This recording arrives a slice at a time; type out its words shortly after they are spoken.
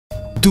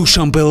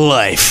душанбе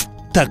лайф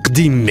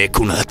тақдим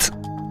мекунад.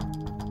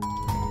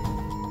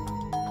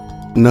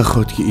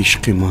 наход ки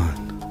ишқи ман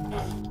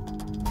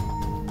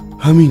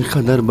ҳамин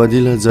қадар ба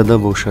дилат зада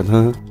бошад,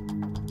 ҳа?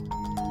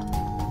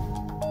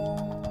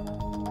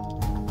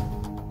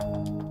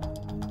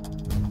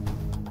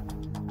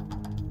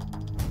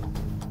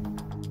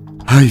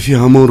 ҳайфи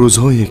ҳамон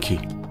рӯзҳое ки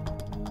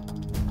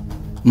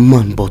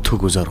ман бо ту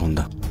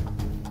гузарондам.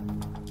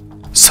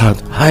 сад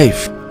ҳайф.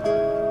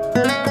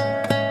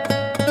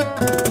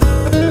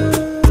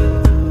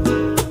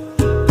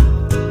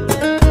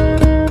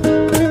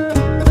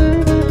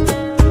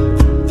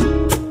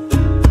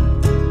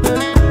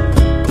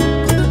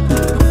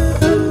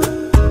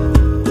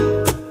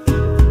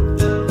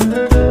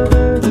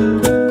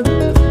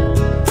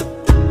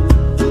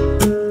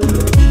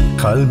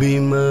 قلبی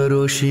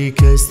مرا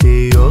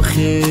شکستی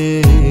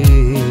آخر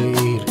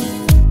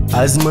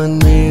از من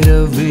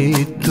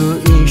میروی تو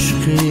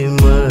عشق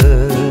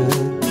من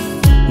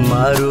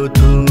مرا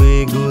تو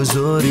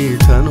میگذاری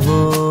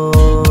تنها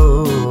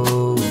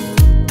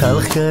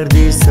تلخ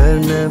کردی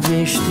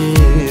سرنوشت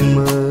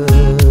من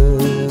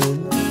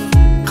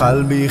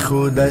قلبی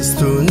خود از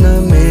تو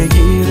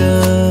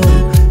نمیگیرم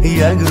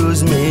یک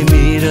روز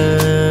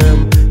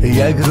میمیرم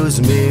یک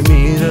روز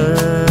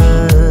میمیرم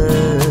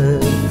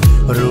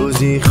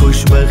روزی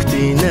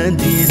خوشبختی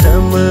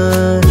ندیدم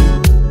من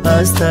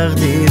از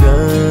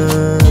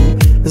تقدیرم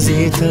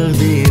زی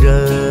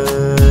تقدیرم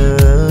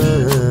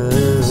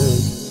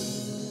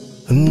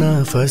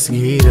نفس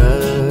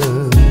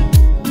گیرم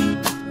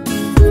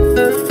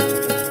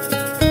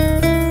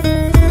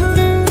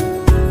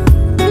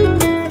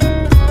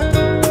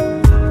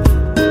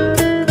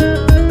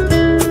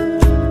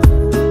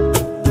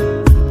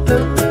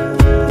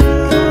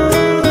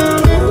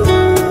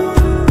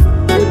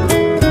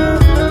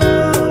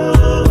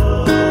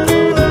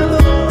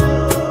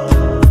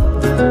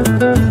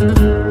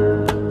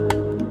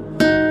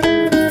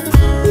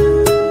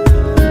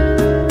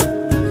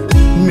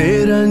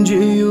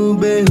میرنجی و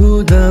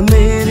بهوده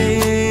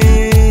میری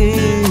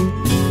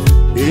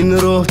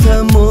این راه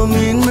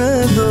تمامی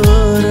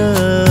نداره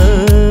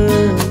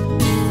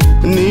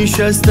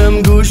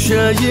نشستم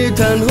گوشه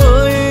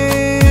تنهایی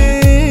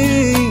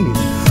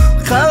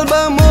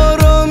قلبم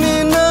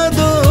آرامی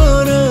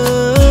نداره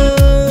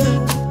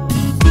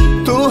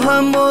تو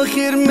هم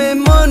آخر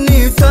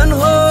میمانی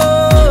تنها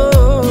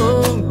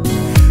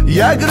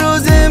یک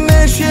روز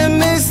میشه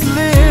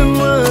مثل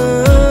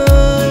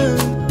من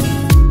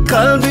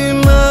قلبی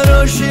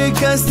مرا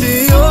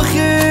شکستی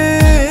آخر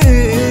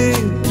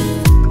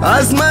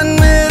از من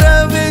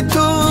میروی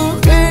تو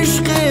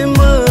عشق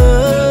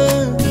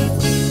من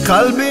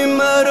قلبی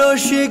مرا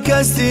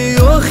شکستی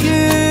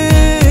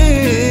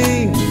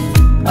آخر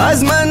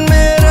از من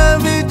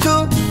میروی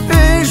تو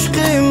عشق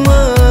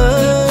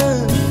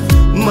من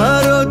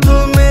مرا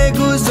تو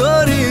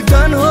میگذاری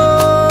تنها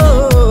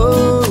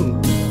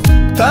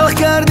تلخ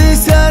کردی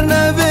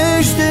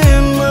سرنوشت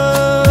من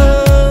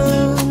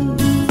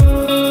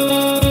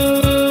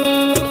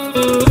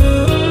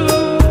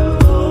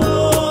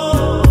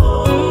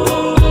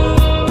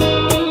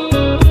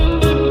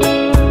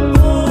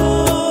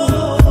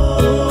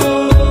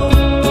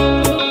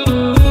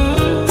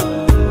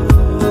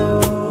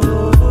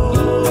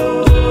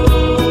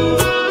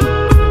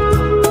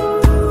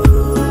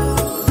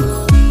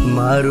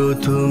مرا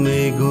تو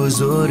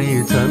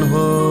میگذاری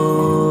تنها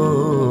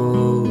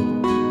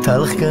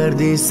تلخ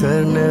کردی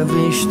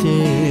سرنوشت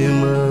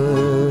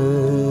من